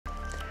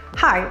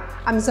Hi,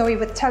 I'm Zoe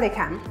with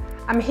Telycam.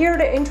 I'm here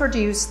to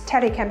introduce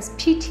Telycam's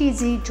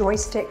PTZ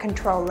Joystick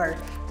controller,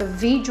 the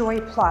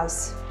VJoy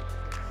Plus.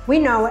 We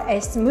know a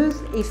smooth,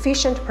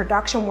 efficient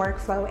production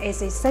workflow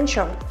is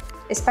essential,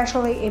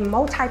 especially in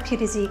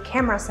multi-PTZ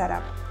camera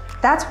setup.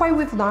 That's why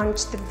we've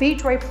launched the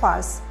VJoy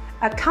Plus,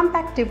 a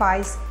compact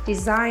device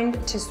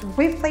designed to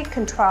swiftly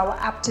control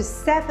up to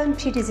 7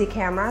 PTZ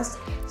cameras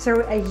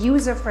through a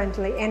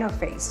user-friendly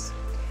interface.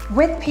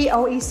 With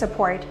PoE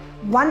support,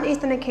 one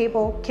Ethernet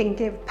cable can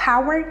give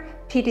power,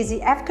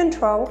 PTZ-F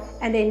control,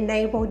 and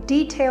enable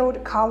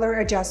detailed color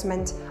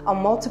adjustment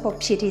on multiple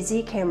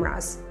PTZ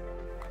cameras.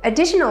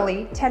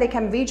 Additionally,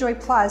 Telycam VJoy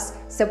Plus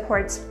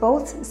supports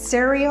both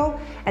serial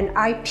and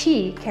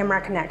IP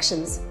camera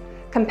connections,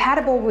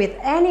 compatible with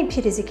any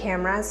PTZ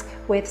cameras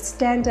with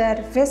standard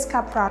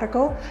VSCA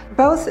protocol,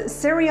 both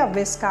serial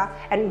VSCA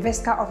and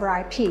VSCA over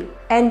IP,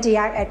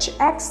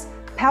 NDI-HX,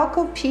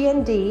 Pelco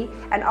PND,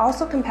 and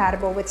also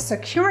compatible with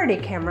security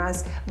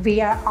cameras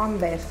via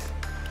OnVIF.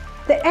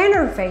 The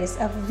interface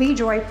of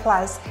VJoy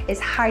Plus is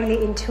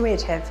highly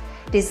intuitive,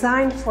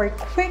 designed for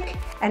quick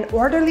and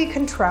orderly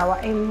control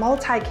in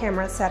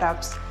multi-camera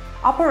setups.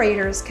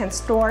 Operators can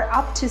store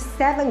up to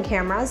 7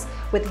 cameras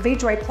with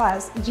VJoy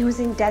Plus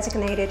using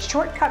designated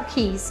shortcut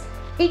keys,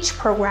 each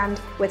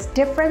programmed with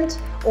different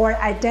or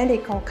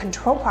identical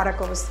control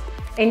protocols,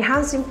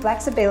 enhancing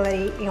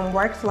flexibility in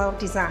workflow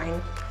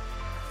design.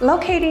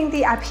 Locating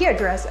the IP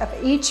address of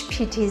each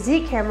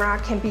PTZ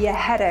camera can be a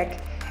headache,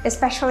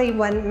 especially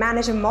when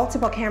managing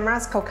multiple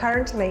cameras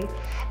concurrently.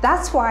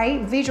 That's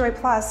why VJoy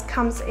Plus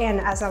comes in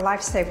as a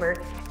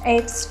lifesaver.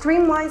 It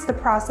streamlines the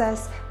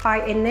process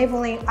by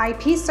enabling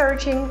IP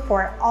searching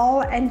for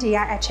all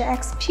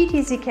NDI-HX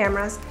PTZ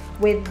cameras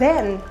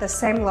within the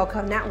same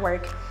local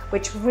network,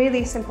 which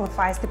really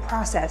simplifies the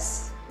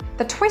process.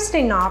 The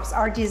twisting knobs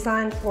are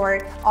designed for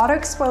auto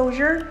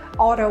exposure,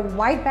 auto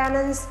white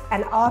balance,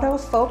 and auto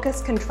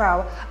focus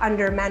control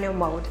under manual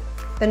mode.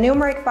 The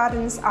numeric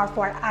buttons are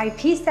for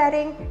IP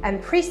setting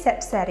and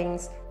preset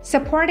settings,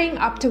 supporting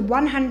up to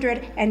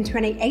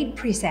 128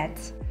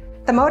 presets.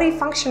 The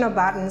multifunctional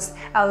buttons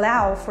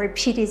allow for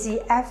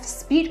PTZ-F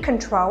speed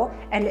control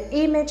and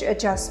image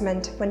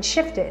adjustment when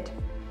shifted.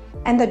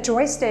 And the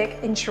joystick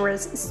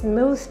ensures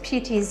smooth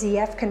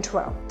PTZ-F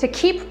control. To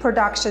keep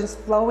productions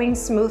flowing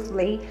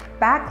smoothly,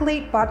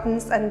 backlit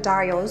buttons and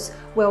dials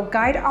will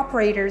guide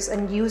operators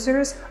and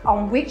users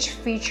on which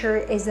feature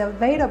is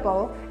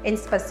available in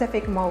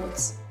specific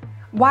modes.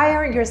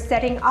 While you're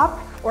setting up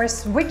or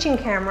switching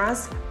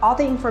cameras, all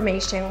the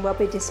information will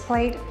be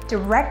displayed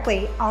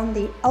directly on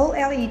the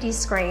OLED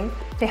screen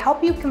to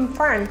help you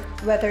confirm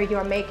whether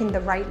you're making the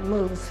right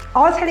move.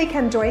 All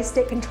Telycam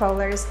joystick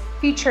controllers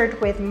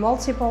featured with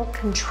multiple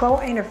control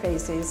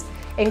interfaces,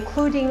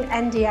 including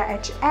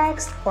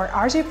NDI-HX or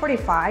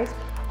RJ45,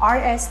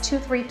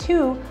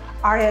 RS232,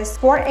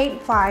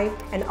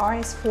 RS485, and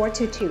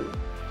RS422.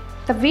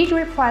 The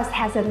VJoy Plus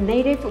has a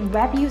native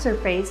web user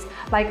face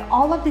like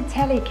all of the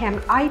Telycam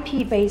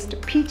IP-based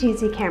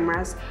PTZ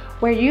cameras,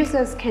 where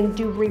users can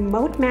do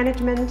remote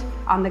management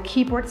on the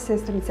keyboard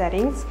system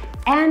settings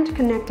and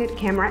connected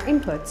camera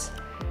inputs.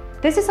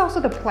 This is also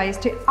the place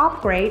to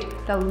upgrade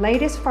the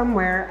latest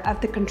firmware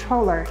of the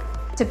controller.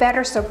 To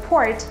better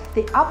support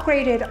the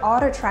upgraded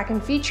auto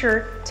tracking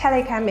feature,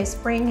 Telycam is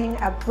bringing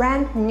a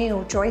brand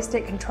new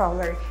joystick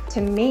controller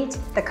to meet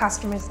the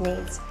customer's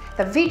needs.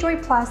 The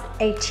VJoy Plus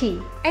AT,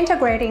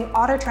 integrating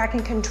auto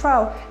tracking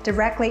control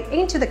directly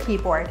into the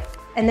keyboard,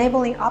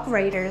 enabling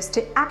operators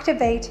to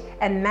activate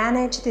and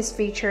manage this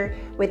feature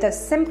with a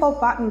simple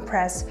button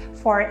press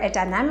for a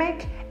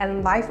dynamic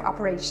and live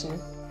operation.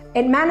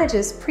 It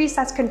manages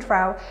precise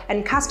control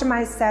and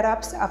customized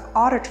setups of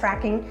auto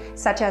tracking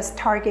such as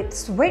target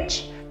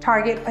switch,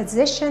 target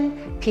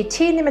position,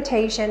 PT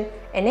limitation,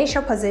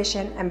 initial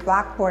position, and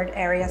blackboard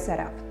area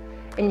setup,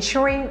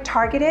 ensuring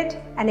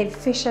targeted and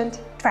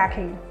efficient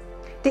tracking.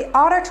 The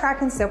auto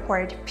tracking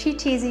support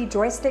PTZ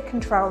joystick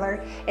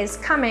controller is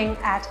coming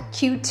at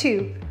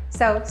Q2,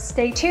 so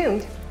stay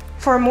tuned.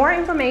 For more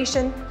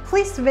information,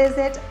 please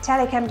visit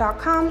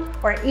telycam.com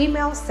or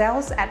email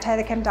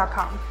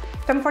sales@telycam.com.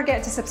 Don't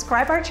forget to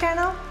subscribe our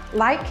channel,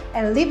 like,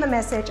 and leave a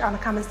message on the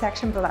comment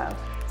section below.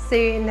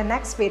 See you in the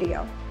next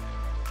video.